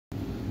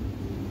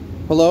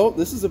Hello,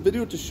 this is a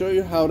video to show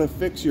you how to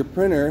fix your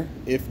printer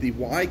if the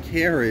Y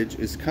carriage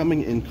is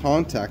coming in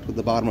contact with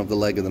the bottom of the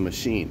leg of the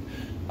machine.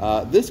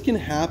 This can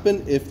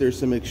happen if there's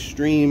some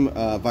extreme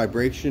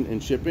vibration in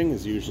shipping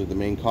is usually the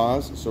main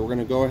cause. So we're going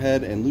to go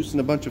ahead and loosen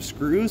a bunch of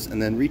screws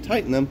and then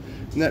retighten them,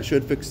 and that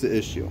should fix the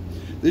issue.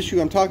 The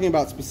issue I'm talking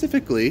about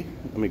specifically,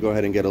 let me go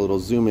ahead and get a little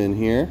zoom in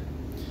here,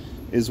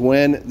 is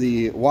when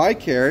the Y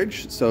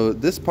carriage, so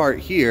this part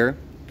here,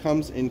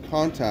 comes in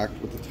contact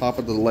with the top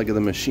of the leg of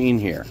the machine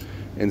here.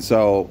 And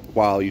so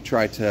while you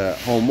try to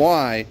home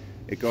Y,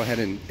 it go ahead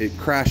and it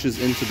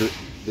crashes into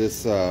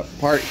this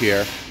part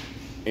here,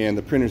 and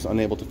the printer's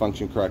unable to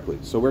function correctly.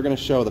 So we're going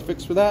to show the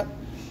fix for that,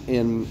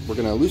 and we're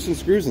going to loosen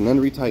screws and then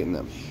retighten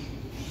them.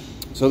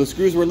 So the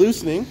screws we're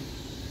loosening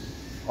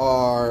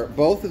are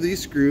both of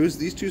these screws,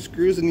 these two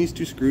screws and these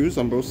two screws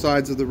on both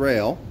sides of the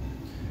rail.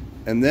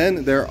 And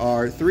then there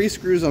are 3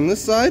 screws on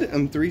this side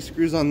and 3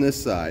 screws on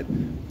this side.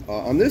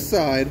 On this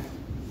side,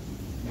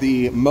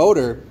 the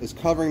motor is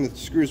covering the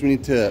screws we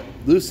need to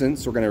loosen,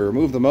 so we're going to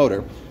remove the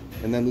motor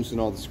and then loosen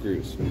all the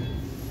screws.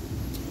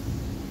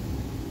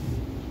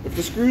 If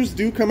the screws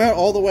do come out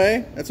all the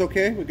way, that's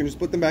okay, we can just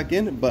put them back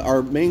in, but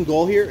our main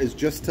goal here is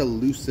just to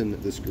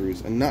loosen the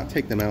screws and not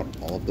take them out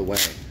all of the way.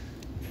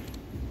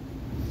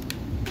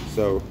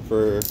 So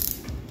we're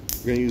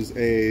going to use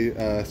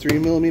a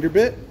 3mm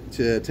bit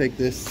to take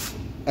this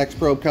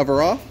X-probe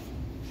cover off.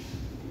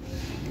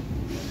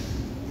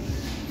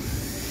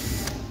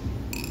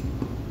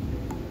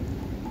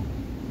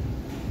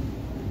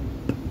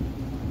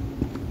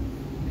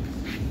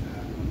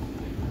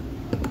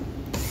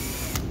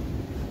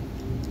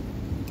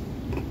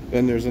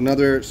 Then there's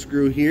another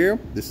screw here.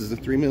 This is a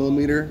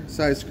 3mm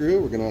size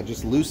screw. We're going to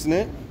just loosen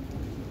it.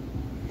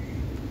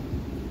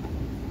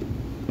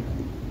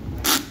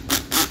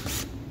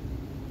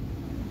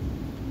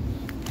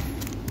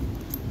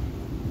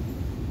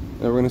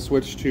 Then we're going to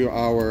switch to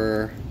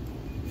our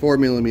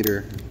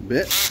 4mm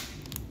bit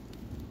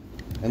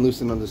and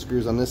loosen on the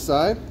screws on this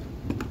side.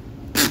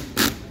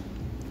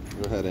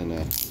 Go ahead and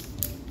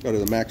go to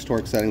the max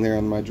torque setting there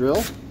on my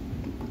drill.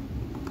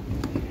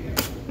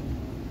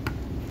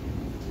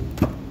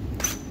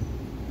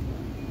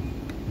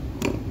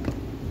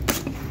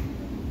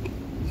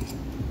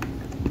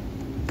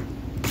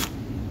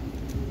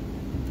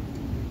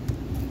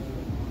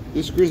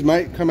 These screws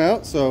might come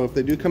out, so if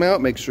they do come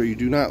out, make sure you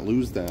do not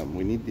lose them.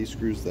 We need these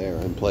screws there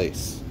in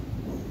place.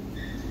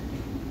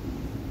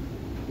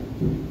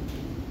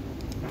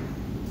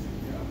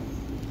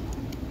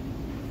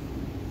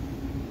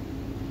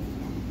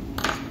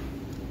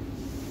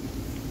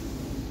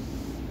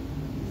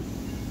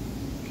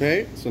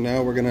 Okay, so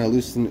now we're going to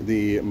loosen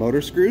the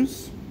motor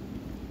screws.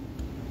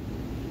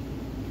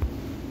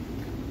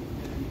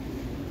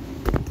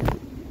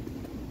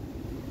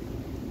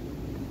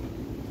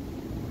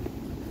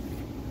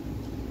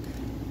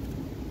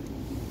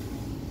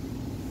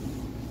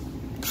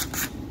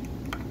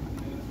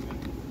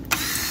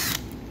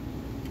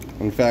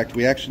 In fact,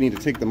 we actually need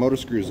to take the motor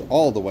screws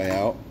all the way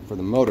out for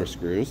the motor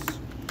screws.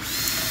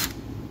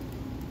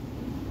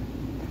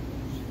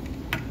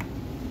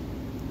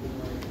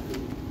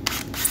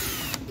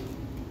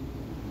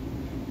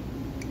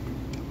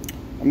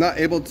 I'm not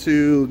able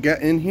to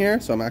get in here,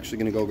 so I'm actually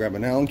going to go grab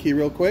an Allen key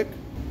real quick.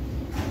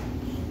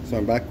 So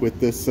I'm back with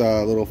this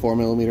little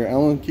 4mm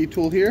Allen key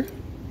tool here.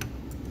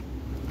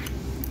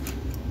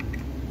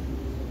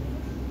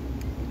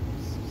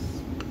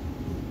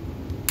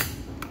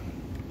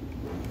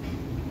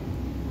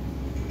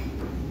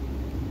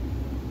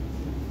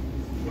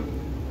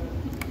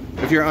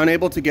 If you're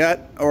unable to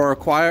get or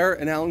acquire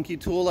an Allen key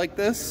tool like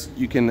this,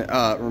 you can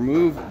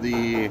remove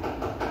the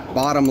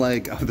bottom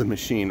leg of the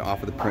machine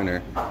off of the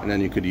printer, and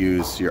then you could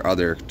use your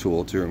other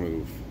tool to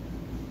remove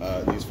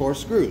these 4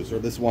 screws, or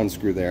this one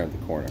screw there at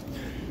the corner.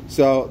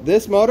 So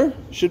this motor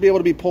should be able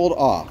to be pulled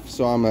off.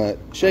 So I'm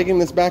shaking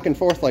this back and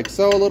forth like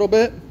so a little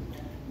bit,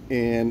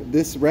 and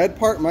this red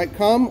part might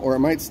come or it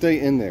might stay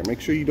in there. Make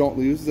sure you don't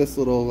lose this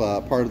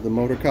little part of the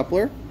motor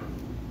coupler.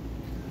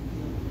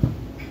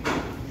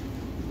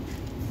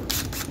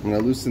 I'm going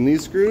to loosen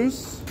these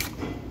screws,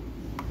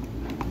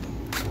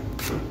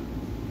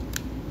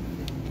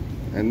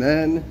 and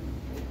then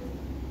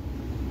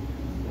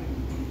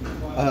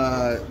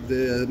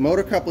the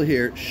motor coupler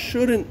here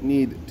shouldn't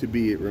need to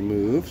be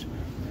removed.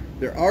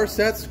 There are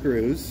set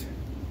screws,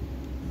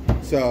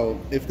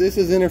 so if this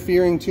is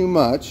interfering too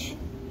much,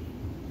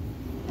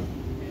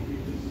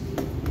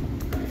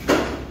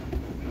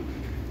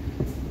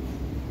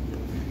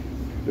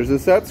 there's a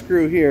set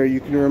screw here you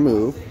can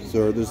remove.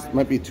 So there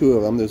might be 2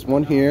 of them. There's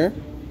one here,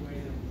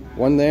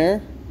 one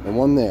there, and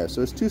one there.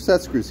 So there's 2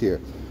 set screws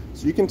here.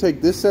 So you can take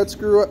this set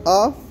screw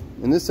off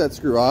and this set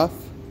screw off.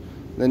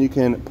 Then you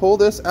can pull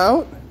this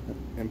out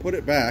and put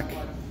it back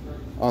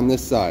on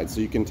this side. So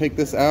you can take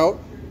this out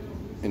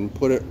and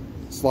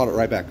slot it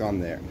right back on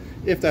there,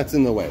 if that's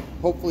in the way.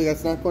 Hopefully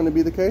that's not going to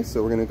be the case.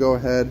 So we're going to go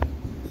ahead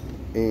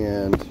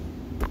and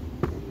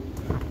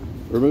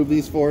remove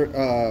these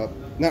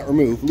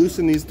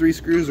loosen these 3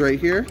 screws right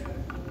here.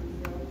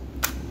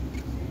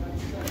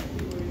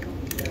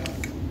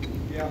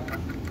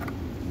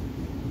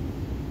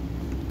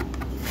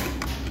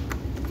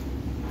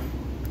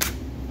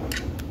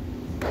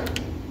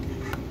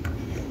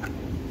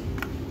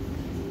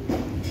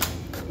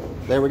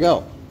 There we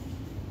go.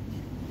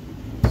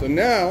 So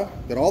now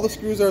that all the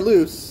screws are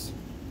loose,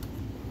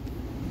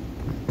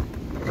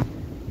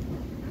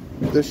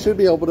 this should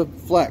be able to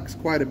flex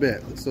quite a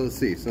bit. So let's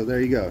see. So there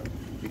you go.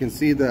 You can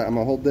see that I'm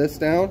gonna hold this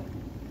down.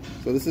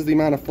 So this is the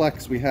amount of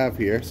flex we have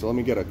here. So let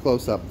me get a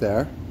close up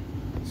there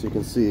so you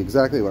can see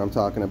exactly what I'm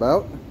talking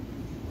about.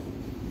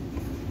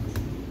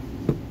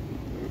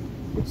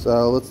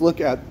 So let's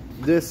look at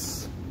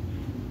this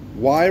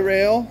Y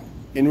rail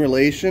in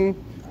relation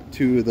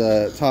to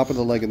the top of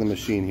the leg of the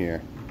machine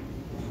here.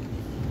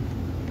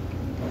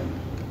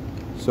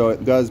 So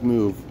it does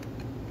move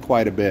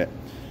quite a bit.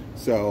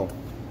 So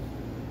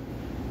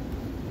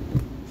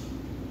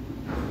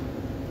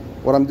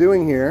what I'm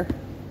doing here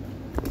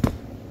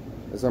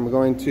is I'm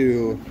going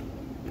to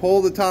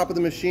pull the top of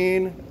the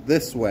machine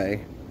this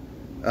way,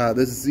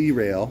 this Z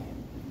rail,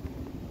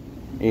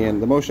 and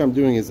the motion I'm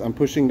doing is I'm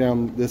pushing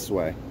down this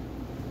way,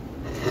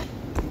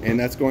 and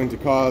that's going to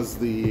cause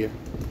the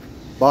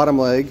bottom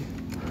leg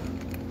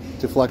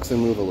to flex and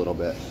move a little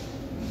bit.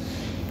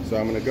 So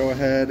I'm going to go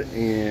ahead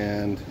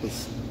and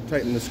let's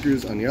tighten the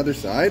screws on the other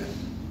side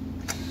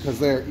because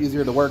they're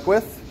easier to work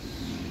with.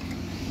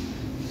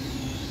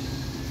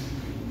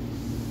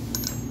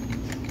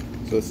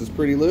 So this is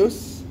pretty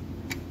loose,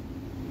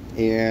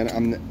 and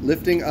I'm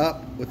lifting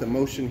up with a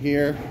motion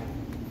here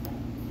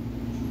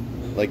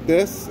like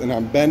this, and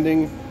I'm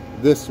bending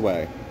this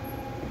way.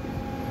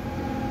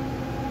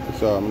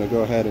 So I'm going to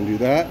go ahead and do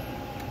that.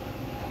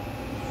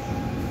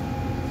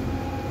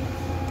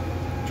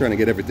 Trying to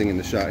get everything in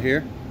the shot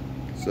here.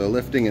 So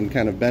lifting and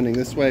kind of bending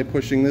this way,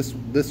 pushing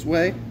this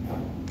way.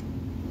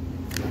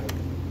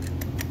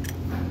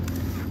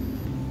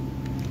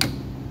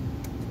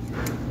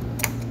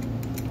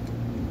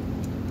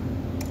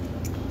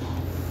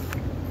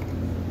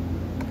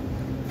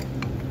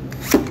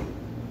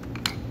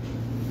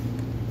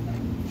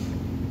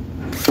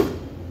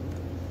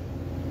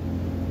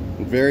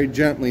 And very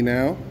gently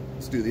now.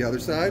 Let's do the other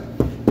side.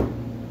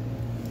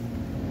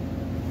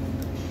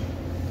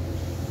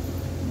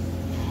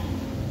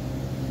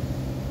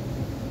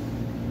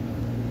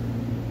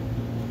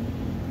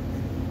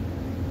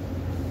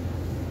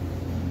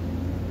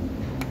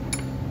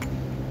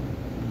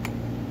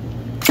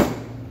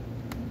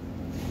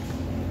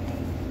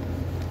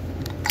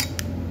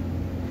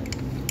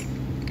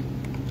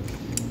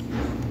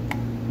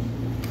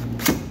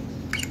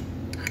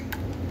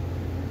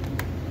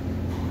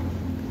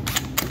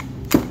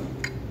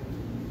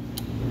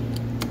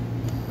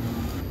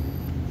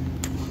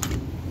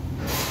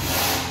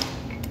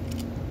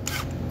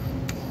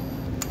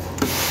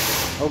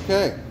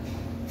 Okay.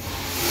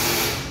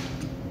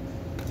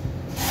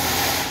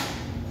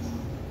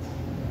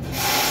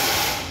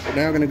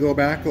 Now I'm going to go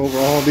back over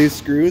all these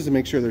screws and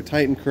make sure they're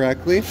tightened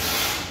correctly.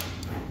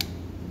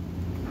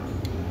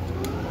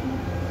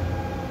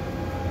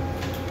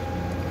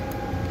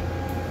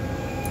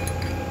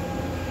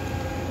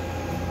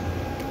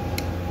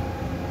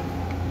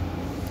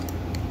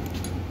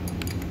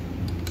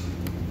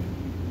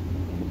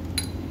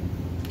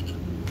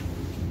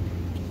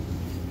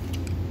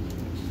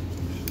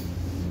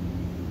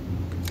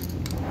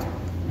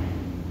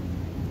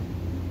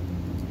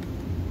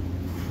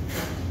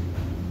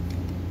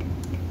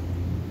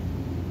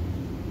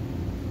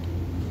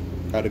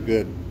 Got a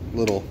good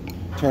little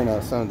turn out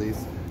of some of these.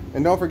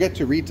 And don't forget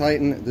to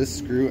retighten this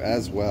screw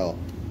as well.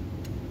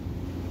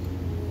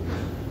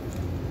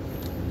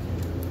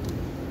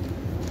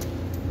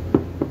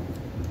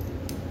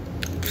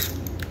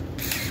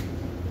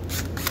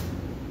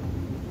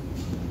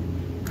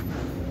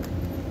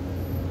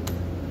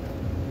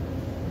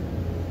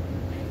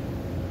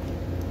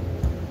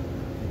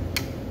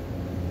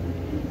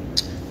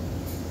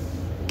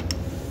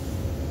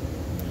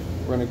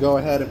 We're going to go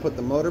ahead and put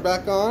the motor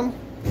back on.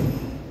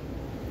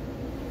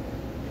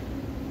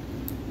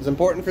 It's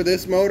important for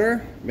this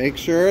motor, make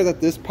sure that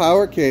this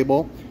power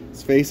cable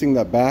is facing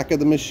the back of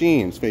the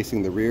machine, it's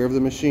facing the rear of the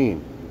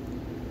machine.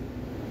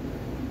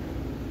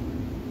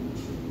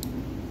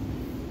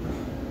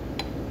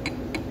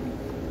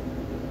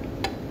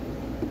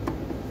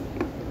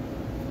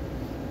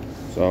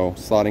 So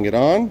slotting it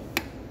on,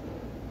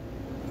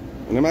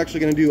 and I'm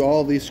actually going to do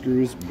all of these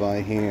screws by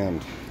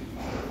hand.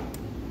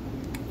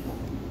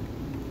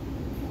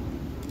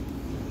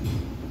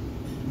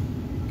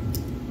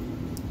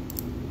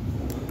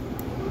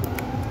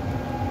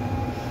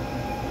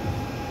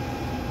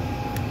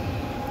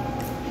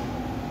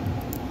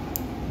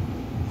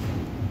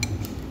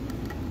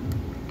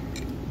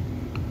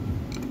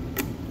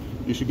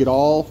 You should get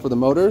all, for the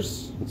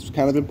motors, it's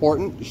kind of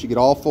important, you should get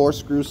all 4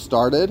 screws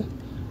started,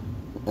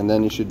 and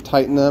then you should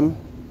tighten them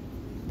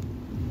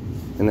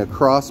in a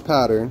cross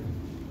pattern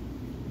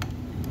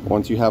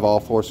once you have all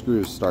 4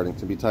 screws starting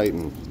to be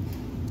tightened.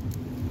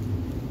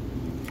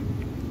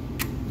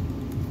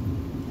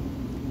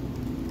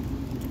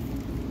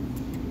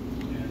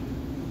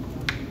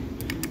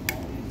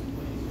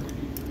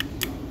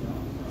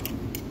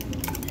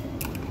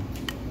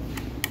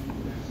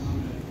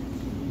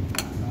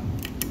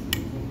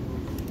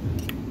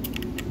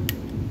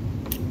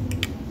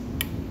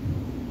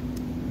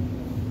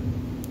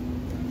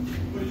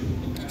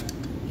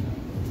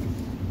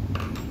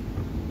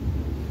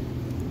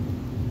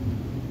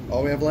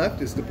 All we have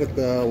left is to put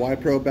the Y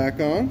probe back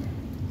on.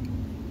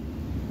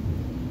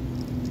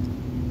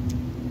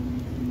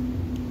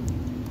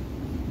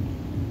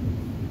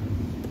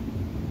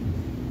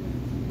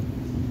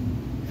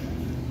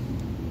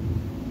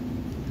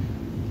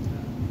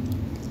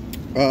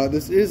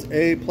 This is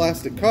a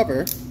plastic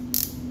cover,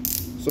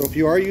 so if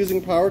you are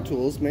using power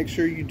tools, make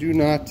sure you do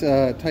not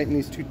tighten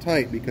these too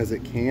tight because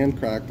it can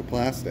crack the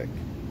plastic.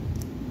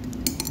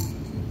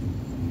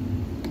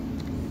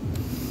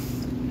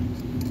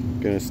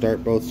 Going to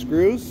start both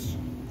screws.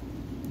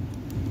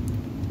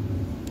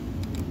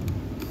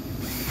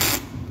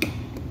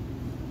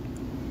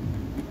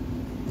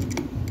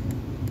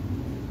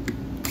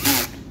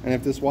 And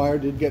if this wire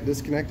did get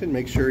disconnected,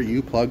 make sure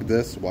you plug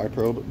this Y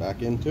probe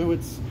back into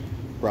its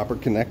proper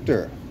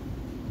connector.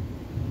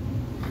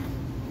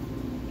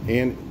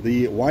 And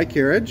the Y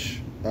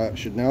carriage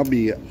should now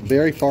be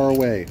very far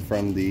away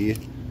from the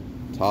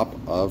top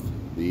of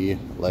the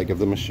leg of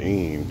the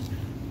machine.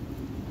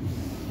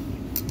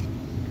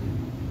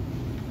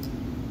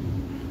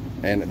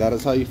 And that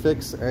is how you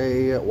fix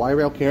a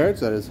Y-rail carriage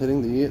that is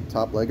hitting the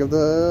top leg of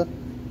the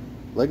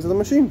legs of the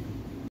machine.